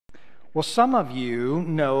Well, some of you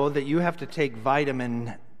know that you have to take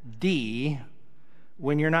vitamin D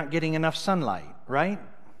when you're not getting enough sunlight, right?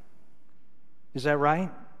 Is that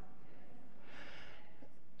right?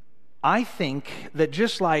 I think that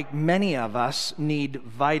just like many of us need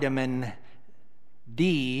vitamin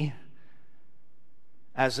D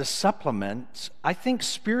as a supplement, I think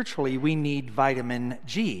spiritually we need vitamin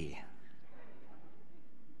G.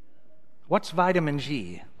 What's vitamin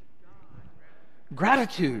G?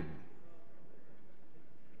 Gratitude.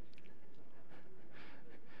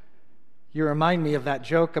 You remind me of that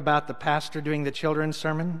joke about the pastor doing the children's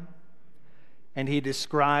sermon. And he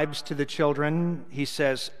describes to the children, he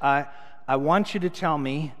says, I want you to tell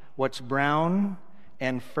me what's brown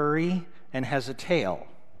and furry and has a tail.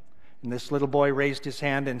 And this little boy raised his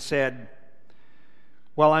hand and said,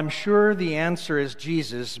 well, I'm sure the answer is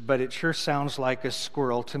Jesus, but it sure sounds like a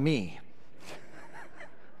squirrel to me.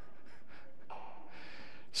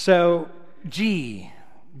 So, G,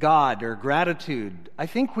 God or gratitude, I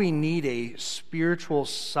think we need a spiritual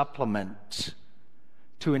supplement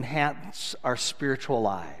to enhance our spiritual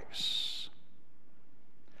lives.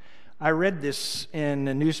 I read this in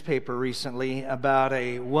a newspaper recently about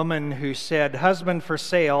a woman who said, husband for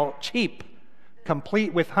sale, cheap,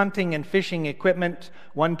 complete with hunting and fishing equipment,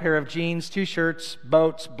 1 pair of jeans, 2 shirts,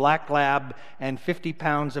 boats, black lab, and 50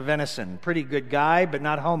 pounds of venison. Pretty good guy, but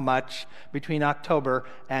not home much between October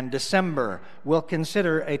and December. We'll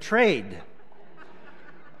consider a trade.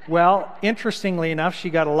 Well, interestingly enough, she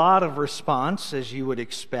got a lot of response, as you would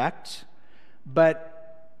expect, but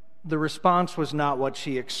the response was not what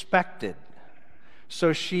she expected.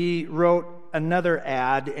 So she wrote another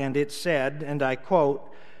ad, and it said, and I quote,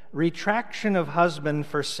 retraction of husband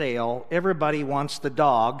for sale. Everybody wants the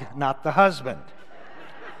dog, not the husband.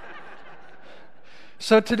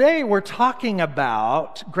 So today we're talking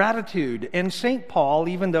about gratitude. And St. Paul,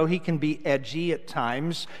 even though he can be edgy at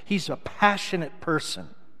times, he's a passionate person.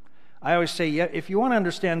 I always say, if you want to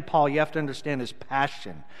understand Paul, you have to understand his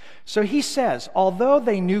passion. So he says, although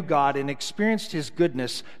they knew God and experienced his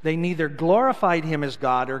goodness, they neither glorified him as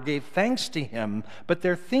God or gave thanks to him, but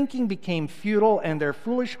their thinking became futile and their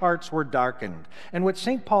foolish hearts were darkened. And what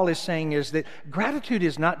St. Paul is saying is that gratitude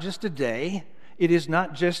is not just a day. It is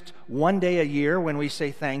not just one day a year when we say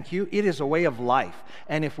thank you. It is a way of life.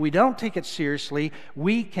 And if we don't take it seriously,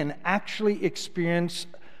 we can actually experience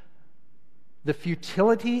the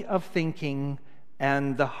futility of thinking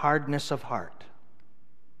and the hardness of heart.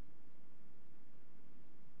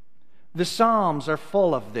 The Psalms are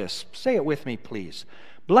full of this. Say it with me, please.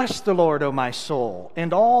 Bless the Lord, O my soul,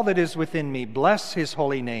 and all that is within me. Bless his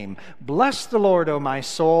holy name. Bless the Lord, O my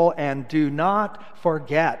soul, and do not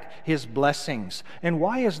forget his blessings. And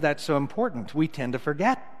why is that so important? We tend to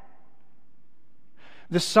forget.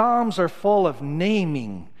 The Psalms are full of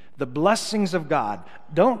naming the blessings of God.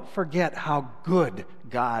 Don't forget how good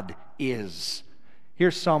God is.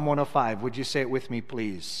 Here's Psalm 105. Would you say it with me,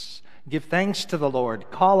 please? Give thanks to the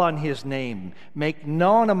Lord. Call on his name. Make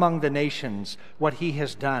known among the nations what he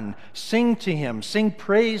has done. Sing to him. Sing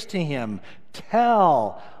praise to him.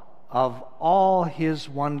 Tell of all his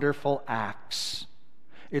wonderful acts.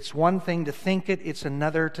 It's one thing to think it. It's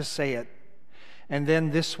another to say it. And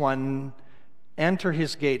then this one, enter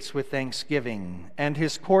his gates with thanksgiving and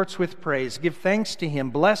his courts with praise. Give thanks to him.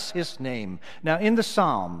 Bless his name. Now, in the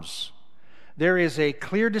Psalms, there is a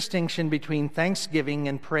clear distinction between thanksgiving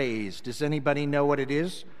and praise. Does anybody know what it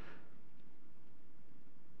is?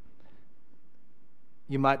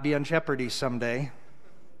 You might be on Jeopardy someday.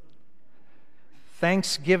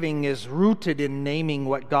 Thanksgiving is rooted in naming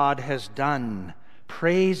what God has done.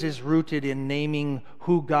 Praise is rooted in naming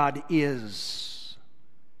who God is.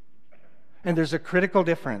 And there's a critical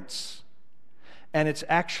difference. And it's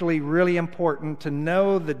actually really important to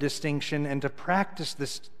know the distinction and to practice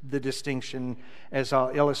the distinction, as I'll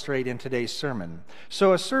illustrate in today's sermon.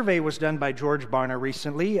 So a survey was done by George Barna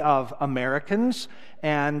recently of Americans,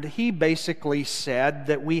 and he basically said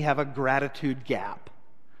that we have a gratitude gap.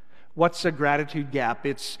 What's a gratitude gap?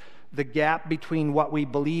 It's the gap between what we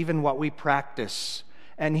believe and what we practice.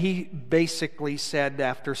 And he basically said,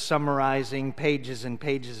 after summarizing pages and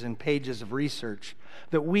pages and pages of research,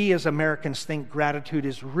 that we as Americans think gratitude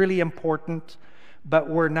is really important, but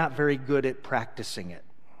we're not very good at practicing it.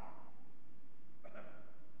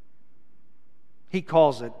 He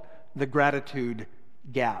calls it the gratitude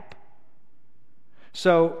gap.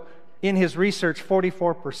 So, in his research,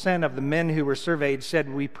 44% of the men who were surveyed said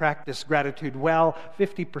we practice gratitude well.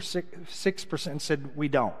 56% said we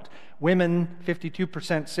don't. Women,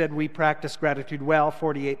 52% said we practice gratitude well.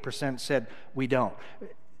 48% said we don't.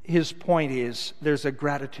 His point is there's a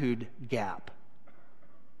gratitude gap.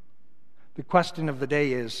 The question of the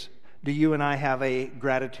day is, do you and I have a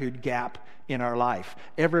gratitude gap in our life?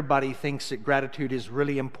 Everybody thinks that gratitude is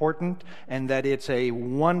really important and that it's a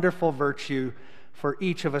wonderful virtue for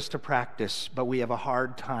each of us to practice, but we have a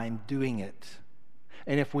hard time doing it.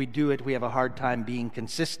 And if we do it, we have a hard time being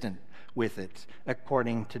consistent with it,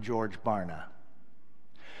 according to George Barna.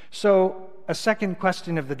 So, a second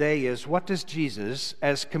question of the day is, what does Jesus,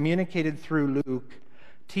 as communicated through Luke,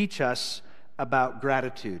 teach us about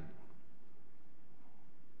gratitude?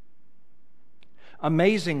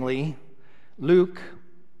 Amazingly, Luke,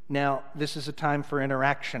 now this is a time for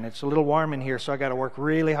interaction. It's a little warm in here, so I got to work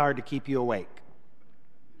really hard to keep you awake.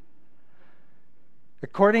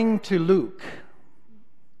 According to Luke,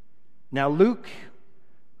 now Luke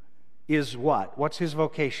is what? What's his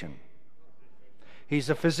vocation? He's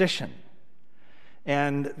a physician.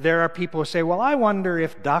 And there are people who say, well, I wonder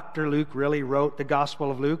if Dr. Luke really wrote the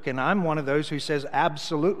Gospel of Luke. And I'm one of those who says,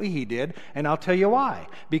 absolutely he did. And I'll tell you why.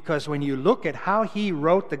 Because when you look at how he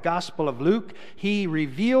wrote the Gospel of Luke, he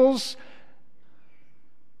reveals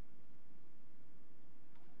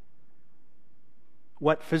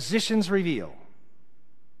what physicians reveal.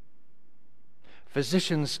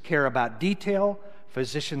 Physicians care about detail.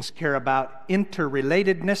 Physicians care about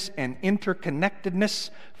interrelatedness and interconnectedness.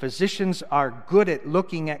 Physicians are good at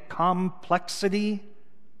looking at complexity.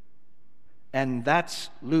 And that's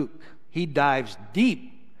Luke. He dives deep.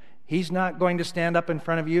 He's not going to stand up in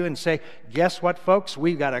front of you and say, guess what, folks?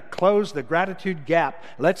 We've got to close the gratitude gap.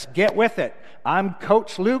 Let's get with it. I'm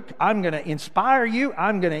Coach Luke. I'm going to inspire you.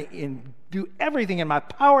 I'm going to do everything in my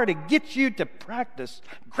power to get you to practice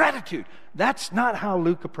gratitude. That's not how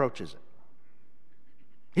Luke approaches it.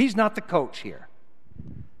 He's not the coach here.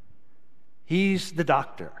 He's the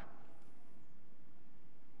doctor.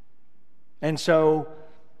 And so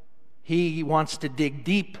he wants to dig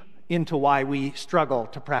deep into why we struggle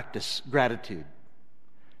to practice gratitude.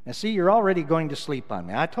 Now see, you're already going to sleep on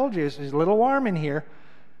me. I told you it's a little warm in here.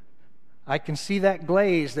 I can see that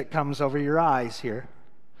glaze that comes over your eyes here.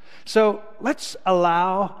 So let's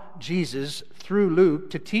allow Jesus, through Luke,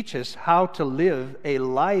 to teach us how to live a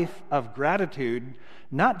life of gratitude,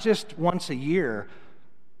 not just once a year,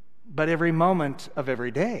 but every moment of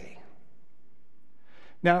every day.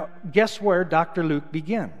 Now, guess where Dr. Luke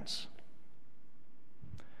begins?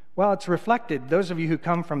 Well, it's reflected. Those of you who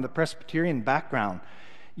come from the Presbyterian background,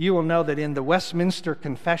 you will know that in the Westminster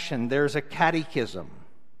Confession, there's a catechism.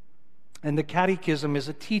 And the catechism is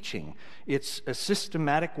a teaching. It's a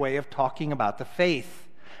systematic way of talking about the faith.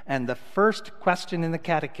 And the first question in the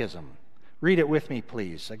catechism, read it with me,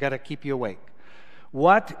 please. I got to keep you awake.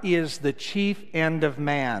 What is the chief end of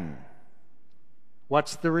man?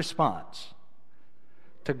 What's the response?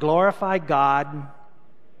 To glorify God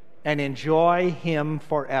and enjoy Him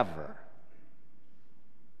forever.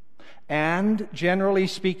 And generally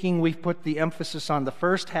speaking, we've put the emphasis on the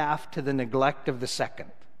first half to the neglect of the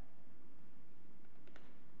second.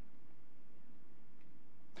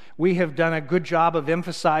 We have done a good job of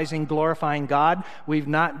emphasizing glorifying God. We've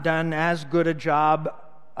not done as good a job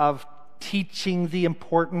of teaching the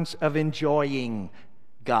importance of enjoying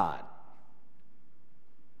God.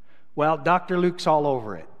 Well, Dr. Luke's all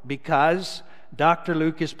over it because Dr.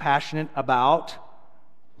 Luke is passionate about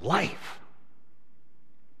life.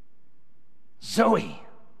 Zoe.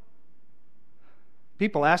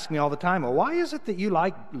 People ask me all the time, well, why is it that you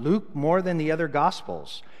like Luke more than the other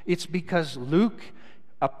Gospels? It's because Luke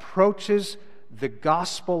approaches the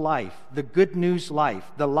gospel life, the good news life,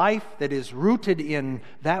 the life that is rooted in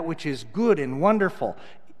that which is good and wonderful.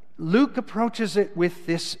 Luke approaches it with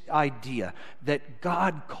this idea that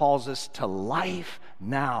God calls us to life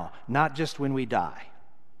now, not just when we die.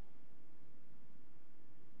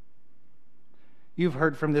 You've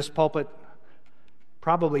heard from this pulpit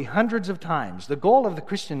probably hundreds of times. The goal of the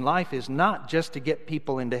Christian life is not just to get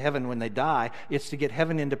people into heaven when they die, it's to get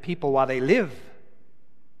heaven into people while they live.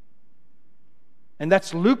 And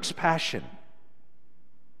that's Luke's passion.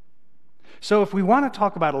 So if we want to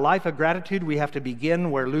talk about a life of gratitude, we have to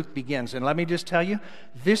begin where Luke begins. And let me just tell you,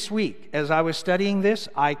 this week, as I was studying this,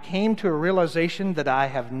 I came to a realization that I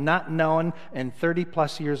have not known in 30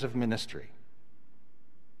 plus years of ministry.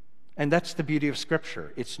 And that's the beauty of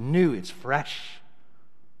Scripture. It's new, it's fresh.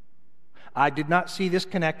 I did not see this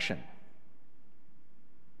connection.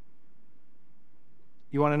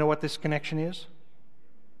 You want to know what this connection is?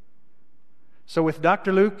 So with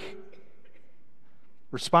Dr. Luke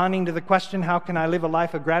responding to the question, how can I live a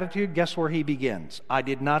life of gratitude? Guess where he begins? I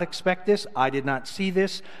did not expect this. I did not see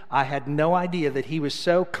this. I had no idea that he was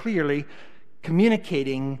so clearly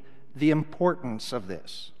communicating the importance of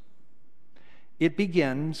this. It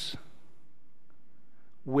begins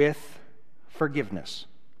with forgiveness.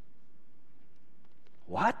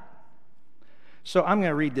 What? So I'm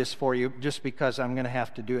going to read this for you just because I'm going to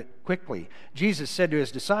have to do it quickly. Jesus said to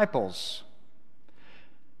his disciples,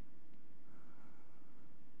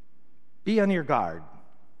 "Be on your guard.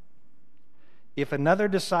 If another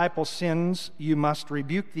disciple sins, you must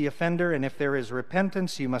rebuke the offender, and if there is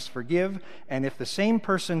repentance, you must forgive. And if the same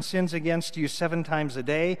person sins against you 7 times a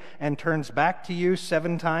day and turns back to you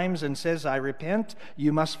 7 times and says, 'I repent,'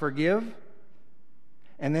 you must forgive."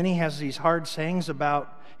 And then he has these hard sayings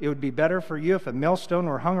about it would be better for you if a millstone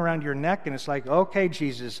were hung around your neck. And it's like, okay,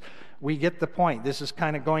 Jesus, we get the point. This is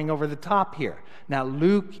kind of going over the top here. Now,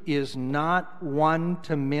 Luke is not one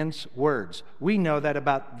to mince words. We know that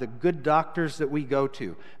about the good doctors that we go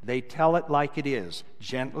to. They tell it like it is,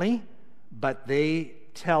 gently, but they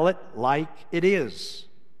tell it like it is.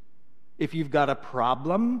 If you've got a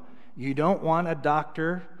problem, you don't want a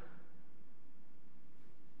doctor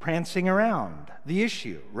prancing around the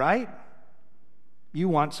issue, right? You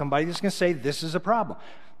want somebody that's going to say, this is a problem.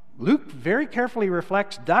 Luke very carefully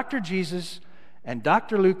reflects Dr. Jesus and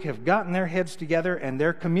Dr. Luke have gotten their heads together and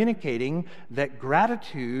they're communicating that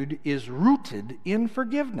gratitude is rooted in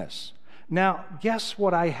forgiveness. Now, guess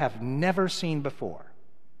what I have never seen before?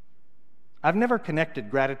 I've never connected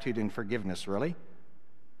gratitude and forgiveness, really.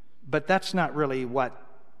 But that's not really what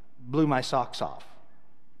blew my socks off.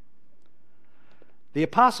 The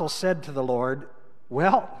apostle said to the Lord,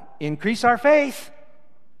 well, increase our faith.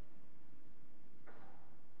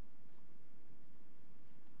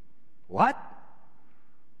 What?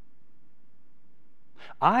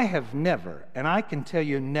 I have never, and I can tell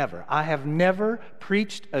you never, I have never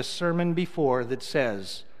preached a sermon before that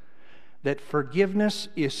says that forgiveness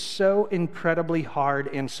is so incredibly hard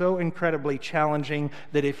and so incredibly challenging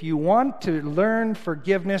that if you want to learn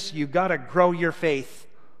forgiveness, you've got to grow your faith.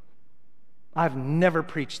 I've never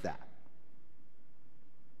preached that.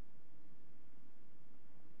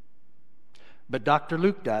 But Dr.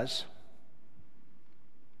 Luke does.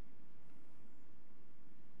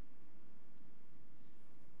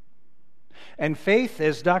 And faith,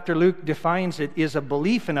 as Dr. Luke defines it, is a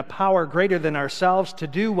belief in a power greater than ourselves to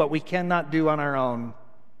do what we cannot do on our own.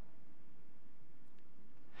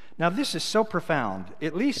 Now, this is so profound.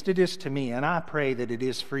 At least it is to me, and I pray that it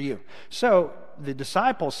is for you. So the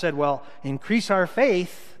disciples said, well, increase our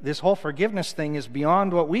faith. This whole forgiveness thing is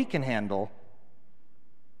beyond what we can handle.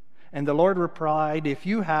 And the Lord replied, if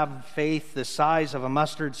you have faith the size of a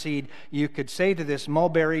mustard seed, you could say to this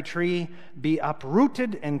mulberry tree, be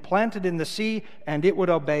uprooted and planted in the sea, and it would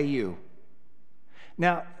obey you.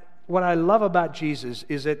 Now, what I love about Jesus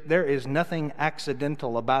is that there is nothing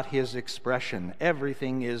accidental about his expression.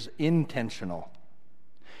 Everything is intentional.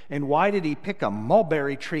 And why did he pick a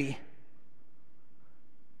mulberry tree?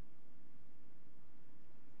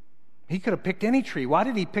 He could have picked any tree. Why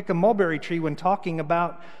did he pick a mulberry tree when talking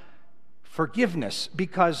about forgiveness?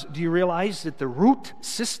 Because do you realize that the root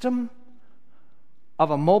system of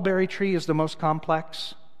a mulberry tree is the most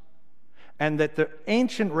complex? And that the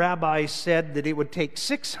ancient rabbis said that it would take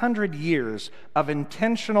 600 years of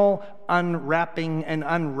intentional unwrapping and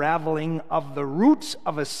unraveling of the roots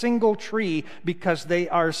of a single tree because they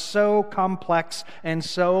are so complex and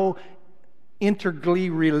so integrally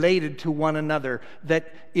related to one another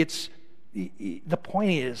that the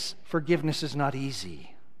point is, forgiveness is not easy.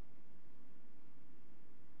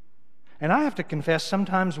 And I have to confess,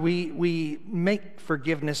 sometimes we make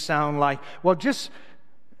forgiveness sound like, well,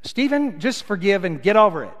 Stephen, just forgive and get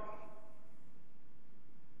over it.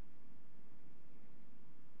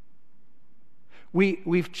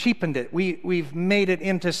 We've cheapened it. We've made it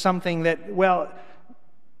into something that, well,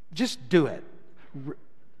 just do it.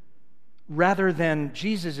 Rather than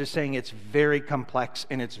Jesus is saying it's very complex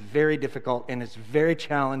and it's very difficult and it's very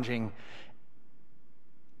challenging,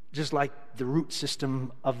 just like the root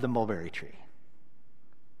system of the mulberry tree.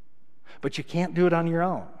 But you can't do it on your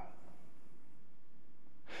own.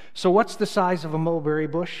 So what's the size of a mulberry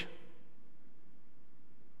bush?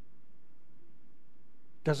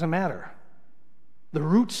 Doesn't matter. The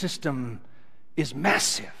root system is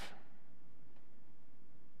massive.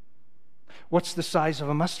 What's the size of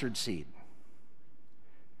a mustard seed?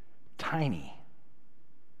 Tiny.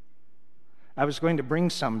 I was going to bring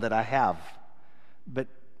some that I have, but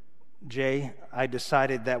Jay, I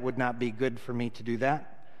decided that would not be good for me to do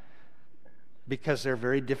that because they're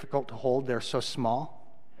very difficult to hold. They're so small.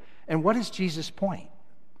 And what is Jesus' point?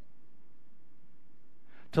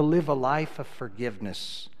 To live a life of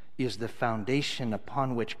forgiveness is the foundation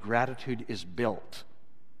upon which gratitude is built.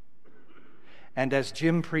 And as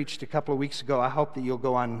Jim preached a couple of weeks ago, I hope that you'll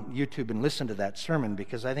go on YouTube and listen to that sermon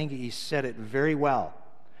because I think he said it very well.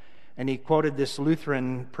 And he quoted this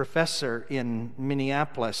Lutheran professor in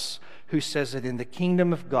Minneapolis who says that in the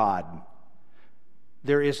kingdom of God,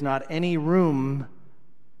 there is not any room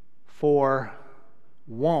for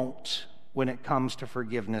won't when it comes to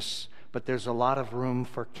forgiveness, but there's a lot of room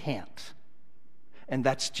for can't. And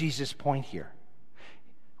that's Jesus' point here.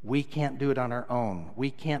 We can't do it on our own. We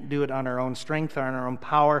can't do it on our own strength or on our own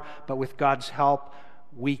power, but with God's help,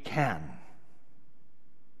 we can.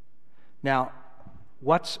 Now,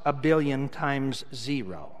 what's 1,000,000,000 times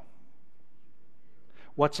 0?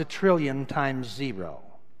 What's 1,000,000,000,000 times 0?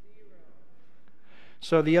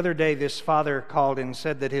 So the other day, this father called and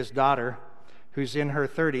said that his daughter, who's in her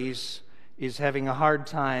 30s, is having a hard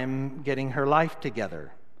time getting her life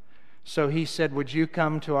together. So he said, would you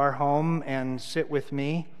come to our home and sit with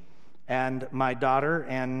me and my daughter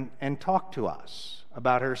and talk to us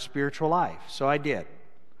about her spiritual life? So I did.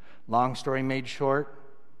 Long story made short,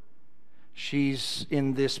 she's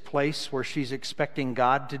in this place where she's expecting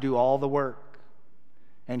God to do all the work.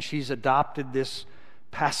 And she's adopted this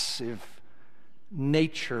passive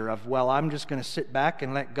nature of, well, I'm just going to sit back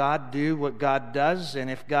and let God do what God does, and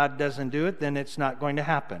if God doesn't do it, then it's not going to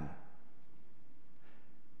happen.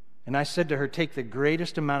 And I said to her, take the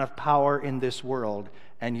greatest amount of power in this world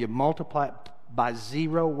and you multiply it by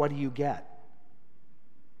 0, what do you get?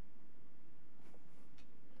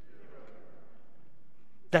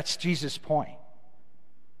 That's Jesus' point.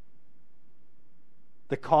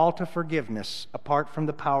 The call to forgiveness apart from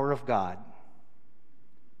the power of God.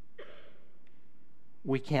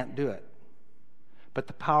 We can't do it. But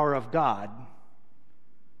the power of God,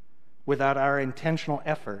 without our intentional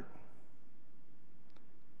effort,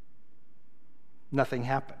 nothing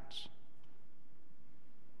happens.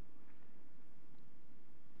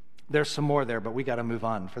 There's some more there, but we got to move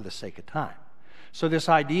on for the sake of time. So this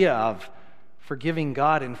idea of forgiving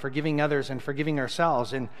God and forgiving others and forgiving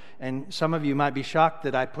ourselves, and some of you might be shocked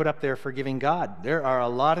that I put up there forgiving God. There are a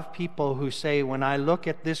lot of people who say, when I look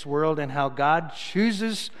at this world and how God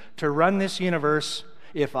chooses to run this universe,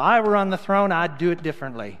 if I were on the throne, I'd do it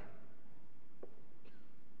differently.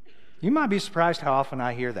 You might be surprised how often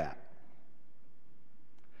I hear that.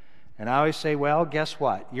 And I always say, well, guess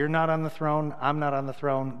what? You're not on the throne, I'm not on the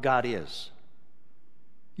throne, God is.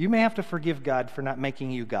 You may have to forgive God for not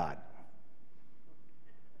making you God.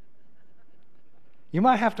 You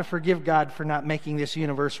might have to forgive God for not making this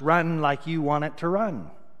universe run like you want it to run.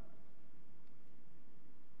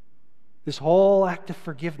 This whole act of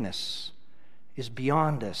forgiveness is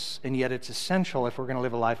beyond us, and yet it's essential if we're going to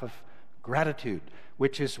live a life of gratitude,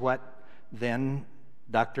 which is what then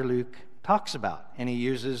Dr. Luke talks about. And he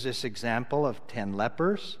uses this example of 10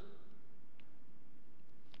 lepers.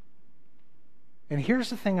 And here's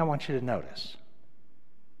the thing I want you to notice.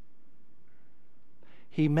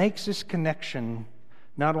 He makes this connection,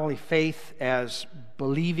 not only faith as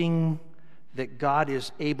believing that God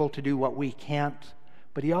is able to do what we can't,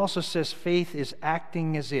 but he also says faith is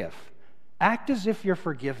acting as if. Act as if you're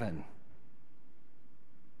forgiven,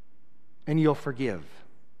 and you'll forgive.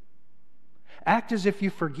 Act as if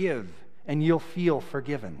you forgive, and you'll feel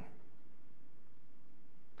forgiven.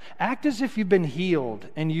 Act as if you've been healed,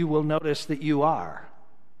 and you will notice that you are.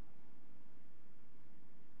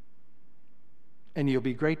 And you'll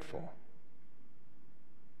be grateful.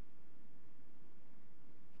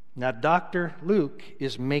 Now, Dr. Luke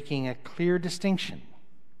is making a clear distinction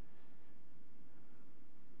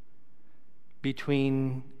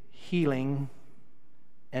between healing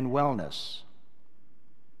and wellness.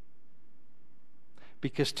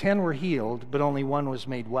 Because 10 were healed, but only one was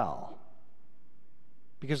made well.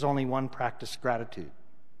 Because only one practiced gratitude.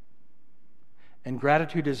 And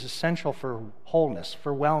gratitude is essential for wholeness,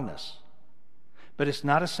 for wellness. But it's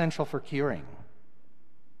not essential for curing.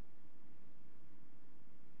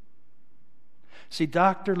 See,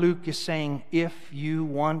 Dr. Luke is saying, if you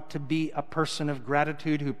want to be a person of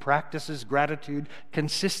gratitude who practices gratitude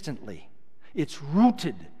consistently, it's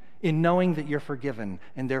rooted in knowing that you're forgiven,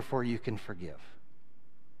 and therefore you can forgive.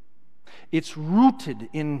 It's rooted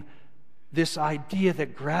in this idea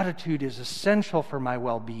that gratitude is essential for my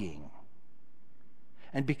well-being.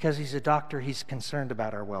 And because he's a doctor, he's concerned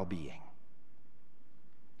about our well-being.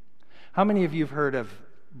 How many of you have heard of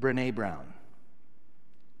Brené Brown?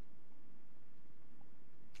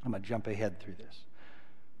 I'm going to jump ahead through this.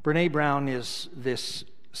 Brené Brown is this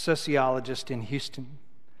sociologist in Houston,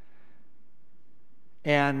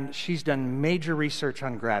 and she's done major research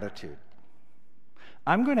on gratitude.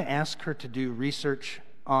 I'm going to ask her to do research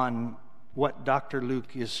on what Dr.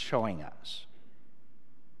 Luke is showing us.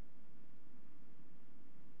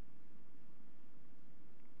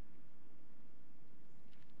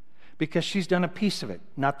 because she's done a piece of it,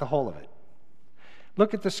 not the whole of it.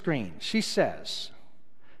 Look at the screen. She says,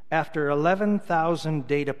 after 11,000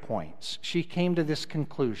 data points, she came to this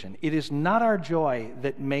conclusion. It is not our joy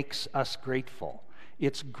that makes us grateful.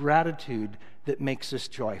 It's gratitude that makes us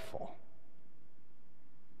joyful.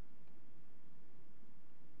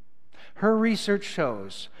 Her research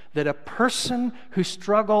shows that a person who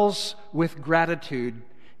struggles with gratitude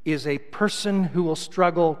is a person who will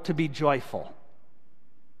struggle to be joyful.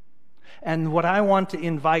 And what I want to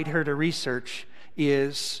invite her to research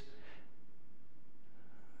is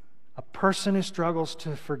a person who struggles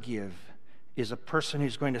to forgive is a person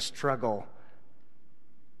who's going to struggle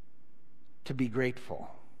to be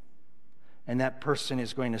grateful. And that person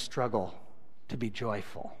is going to struggle to be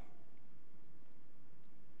joyful.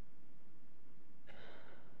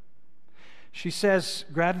 She says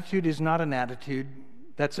gratitude is not an attitude.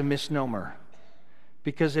 That's a misnomer.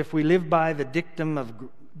 Because if we live by the dictum of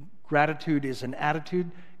gratitude is an attitude,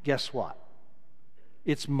 guess what?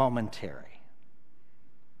 It's momentary.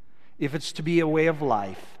 If it's to be a way of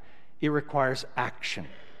life, it requires action.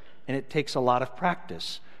 And it takes a lot of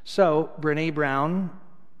practice. So, Brene Brown,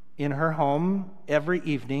 in her home, every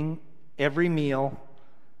evening, every meal,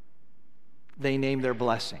 they name their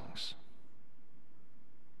blessings.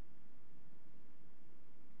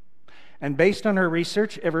 And based on her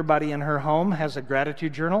research, everybody in her home has a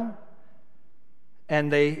gratitude journal.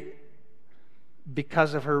 And they,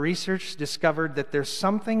 because of her research, discovered that there's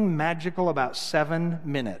something magical about 7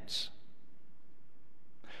 minutes.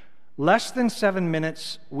 Less than 7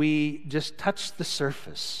 minutes, we just touch the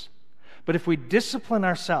surface. But if we discipline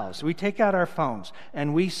ourselves, we take out our phones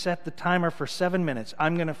and we set the timer for 7 minutes.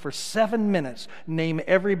 I'm going to, for 7 minutes, name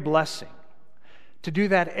every blessing. To do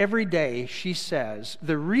that every day, she says,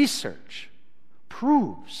 the research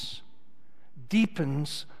proves,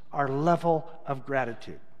 deepens our level of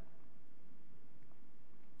gratitude.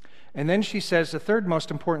 And then she says the third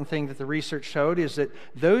most important thing that the research showed is that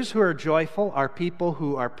those who are joyful are people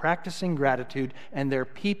who are practicing gratitude, and they're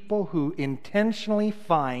people who intentionally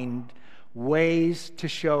find ways to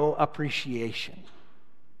show appreciation.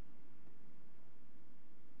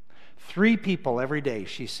 3 people every day,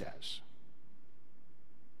 she says.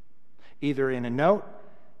 Either in a note,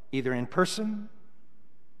 either in person.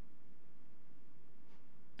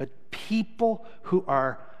 But people who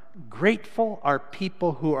are grateful are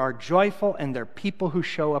people who are joyful, and they're people who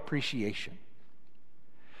show appreciation.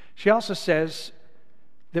 She also says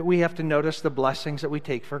that we have to notice the blessings that we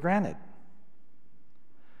take for granted.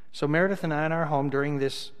 So Meredith and I in our home during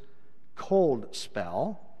this cold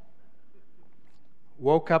spell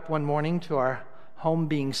woke up one morning to our home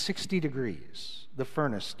being 60 degrees. The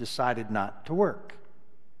furnace decided not to work.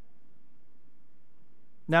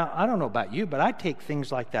 Now, I don't know about you, but I take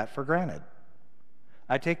things like that for granted.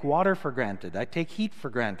 I take water for granted. I take heat for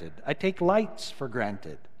granted. I take lights for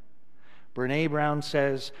granted. Brene Brown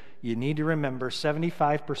says you need to remember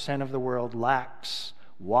 75% of the world lacks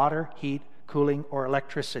water, heat, cooling, or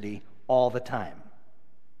electricity all the time.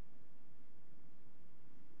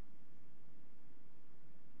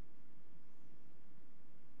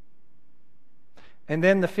 And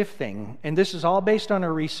then the 5th thing, and this is all based on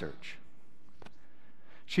her research.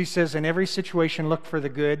 She says in every situation, look for the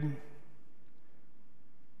good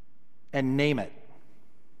and name it.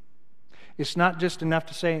 It's not just enough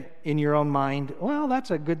to say in your own mind, well,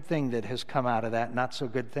 that's a good thing that has come out of that not so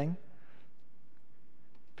good thing.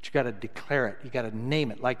 But you got to declare it. You got to name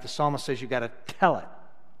it. Like the psalmist says, you got to tell it.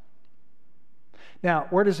 Now,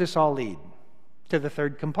 where does this all lead? To the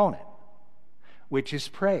 3rd component, which is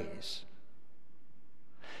praise.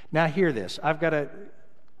 Now, hear this.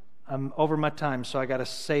 I'm over my time, so I got to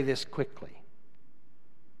say this quickly.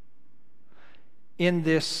 In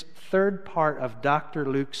this 3rd part of Dr.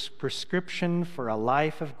 Luke's prescription for a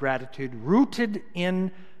life of gratitude rooted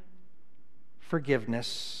in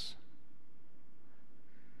forgiveness,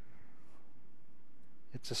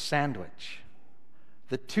 it's a sandwich.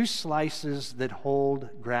 The 2 slices that hold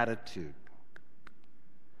gratitude: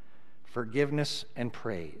 forgiveness and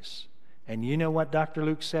praise. And you know what Dr.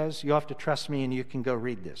 Luke says? You'll have to trust me, and you can go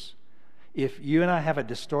read this. If you and I have a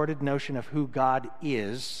distorted notion of who God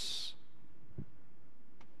is,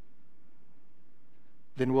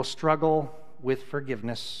 then we'll struggle with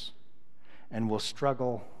forgiveness and we'll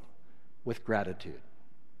struggle with gratitude.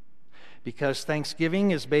 Because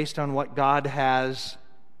thanksgiving is based on what God has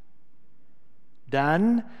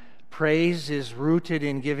done. Praise is rooted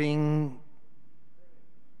in giving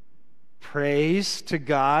praise to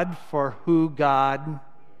God for who God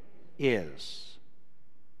is.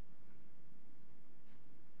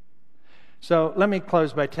 So let me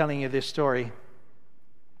close by telling you this story.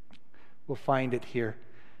 We'll find it here.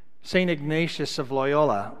 St. Ignatius of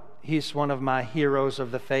Loyola, he's one of my heroes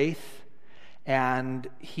of the faith, and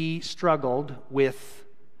he struggled with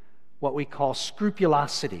what we call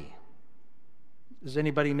scrupulosity. Does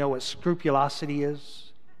anybody know what scrupulosity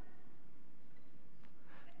is?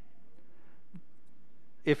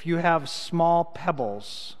 If you have small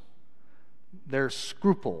pebbles, they're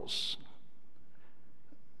scruples.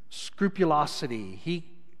 Scrupulosity. He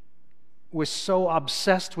was so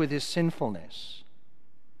obsessed with his sinfulness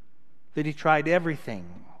that he tried everything.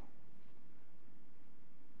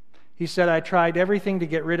 He said, I tried everything to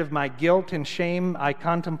get rid of my guilt and shame. I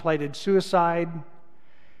contemplated suicide.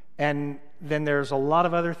 And then there's a lot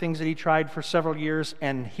of other things that he tried for several years.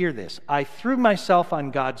 And hear this. I threw myself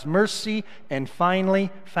on God's mercy and finally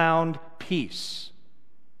found peace.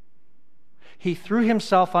 He threw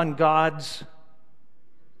himself on God's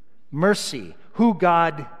mercy, who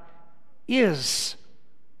God is.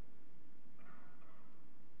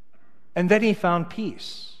 And then he found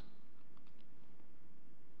peace.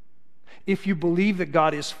 If you believe that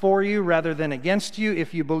God is for you rather than against you,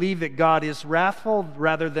 if you believe that God is wrathful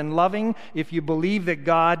rather than loving, if you believe that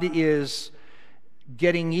God is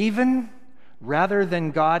getting even rather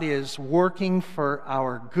than God is working for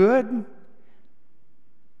our good,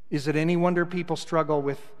 is it any wonder people struggle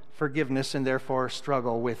with forgiveness and therefore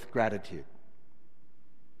struggle with gratitude?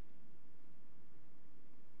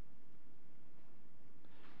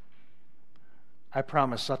 I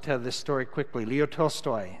promise I'll tell this story quickly. Leo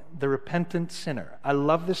Tolstoy, the repentant sinner. I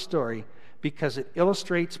love this story because it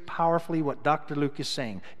illustrates powerfully what Dr. Luke is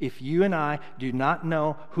saying. If you and I do not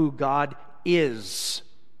know who God is,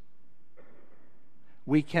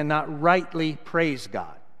 we cannot rightly praise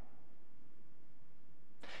God.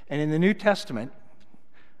 And in the New Testament,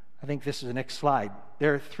 I think this is the next slide,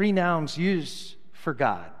 there are 3 nouns used for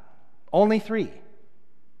God. Only 3.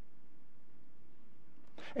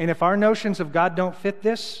 And if our notions of God don't fit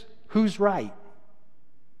this, who's right?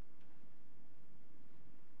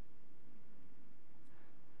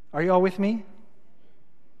 Are you all with me?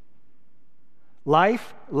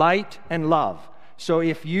 Life, light, and love. So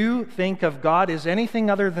if you think of God as anything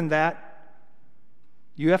other than that,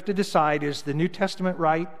 you have to decide, is the New Testament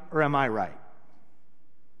right or am I right?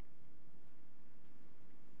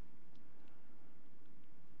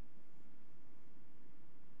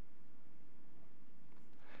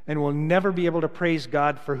 And we'll never be able to praise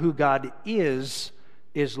God for who God is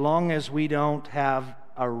as long as we don't have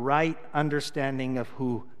a right understanding of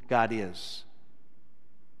who God is.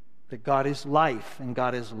 That God is life, and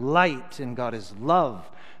God is light, and God is love.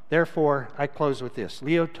 Therefore, I close with this.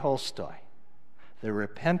 Leo Tolstoy, the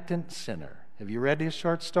repentant sinner. Have you read his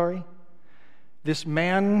short story? This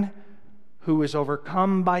man who is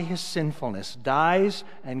overcome by his sinfulness dies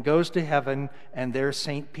and goes to heaven, and there's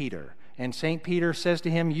St. Peter. And St. Peter says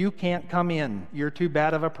to him, you can't come in. You're too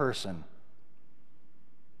bad of a person.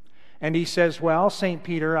 And he says, well, St.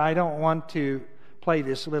 Peter, I don't want to play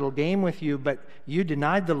this little game with you, but you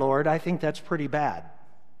denied the Lord. I think that's pretty bad.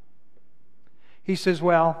 He says,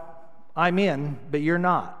 well, I'm in, but you're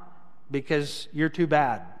not, because you're too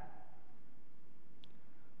bad.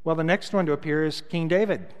 Well, the next one to appear is King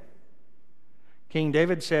David. King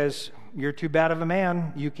David says, you're too bad of a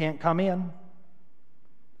man. You can't come in.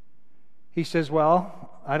 He says,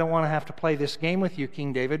 well, I don't want to have to play this game with you,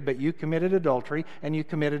 King David, but you committed adultery and you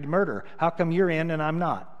committed murder. How come you're in and I'm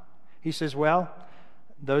not? He says, well,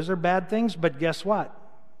 those are bad things, but guess what?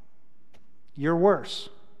 You're worse.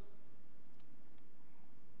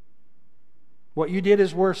 What you did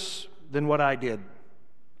is worse than what I did.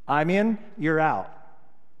 I'm in, you're out.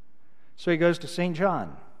 So he goes to St.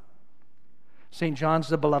 John. St. John's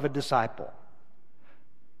the beloved disciple.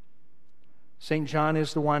 St. John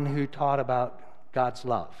is the one who taught about God's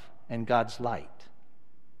love and God's light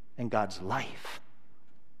and God's life.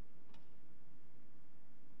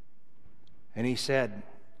 And he said,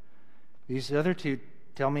 these other 2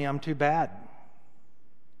 tell me I'm too bad.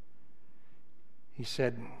 He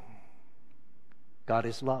said, God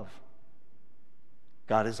is love.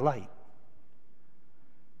 God is light.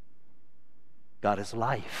 God is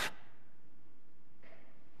life.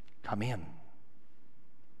 Come in.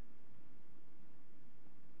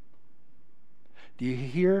 Do you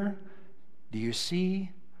hear? Do you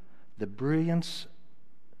see the brilliance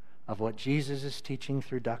of what Jesus is teaching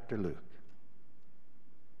through Dr. Luke?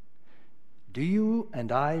 Do you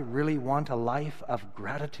and I really want a life of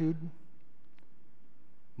gratitude?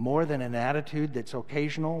 More than an attitude that's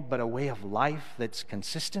occasional, but a way of life that's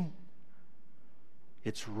consistent?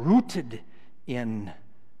 It's rooted in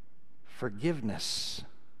forgiveness.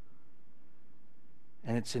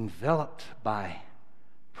 And it's enveloped by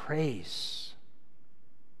praise.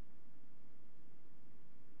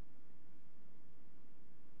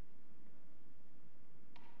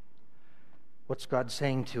 What's God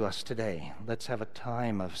saying to us today? Let's have a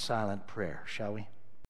time of silent prayer, shall we?